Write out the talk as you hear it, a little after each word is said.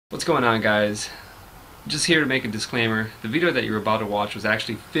What's going on, guys? Just here to make a disclaimer. The video that you're about to watch was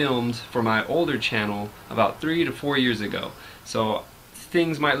actually filmed for my older channel about 3 to 4 years ago. So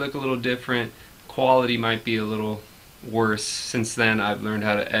things might look a little different, quality might be a little worse. Since then I've learned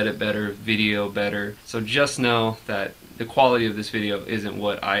how to edit better, video better. So just know that the quality of this video isn't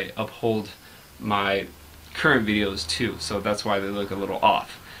what I uphold my current videos to. So that's why they look a little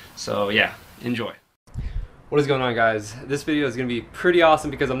off. So yeah, enjoy. What is going on, guys? This video is going to be pretty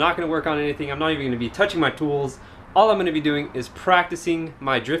awesome because I'm not going to work on anything. I'm not even going to be touching my tools. All I'm going to be doing is practicing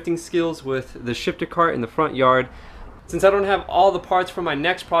my drifting skills with the shifter cart in the front yard. Since I don't have all the parts for my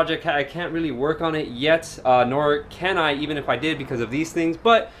next project, I can't really work on it yet, nor can I even if I did because of these things,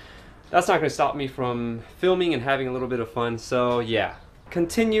 but that's not going to stop me from filming and having a little bit of fun. So yeah,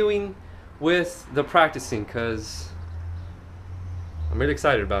 continuing with the practicing because I'm really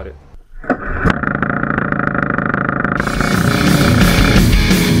excited about it.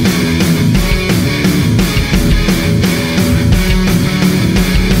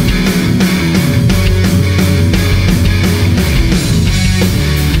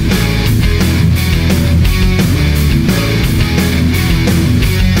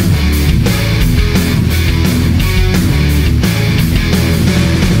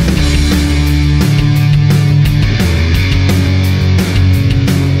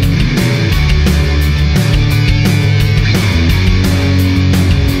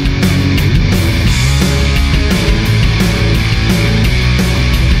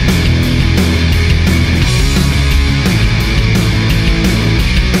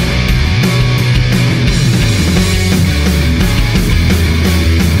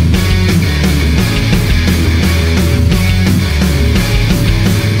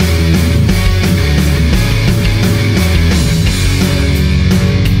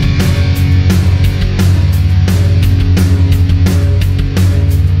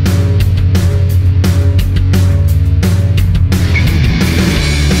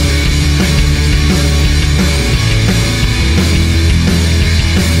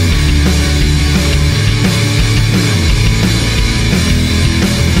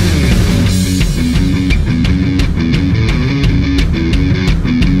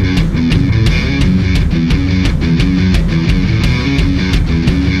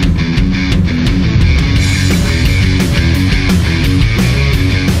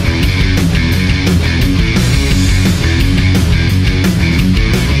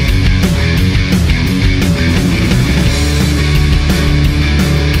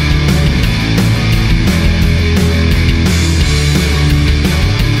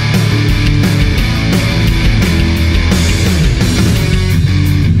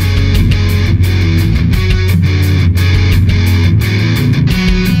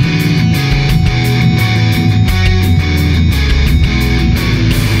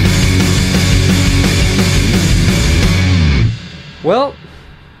 Well,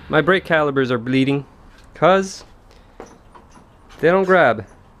 my brake calibers are bleeding because they don't grab.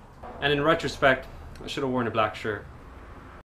 And in retrospect, I should have worn a black shirt.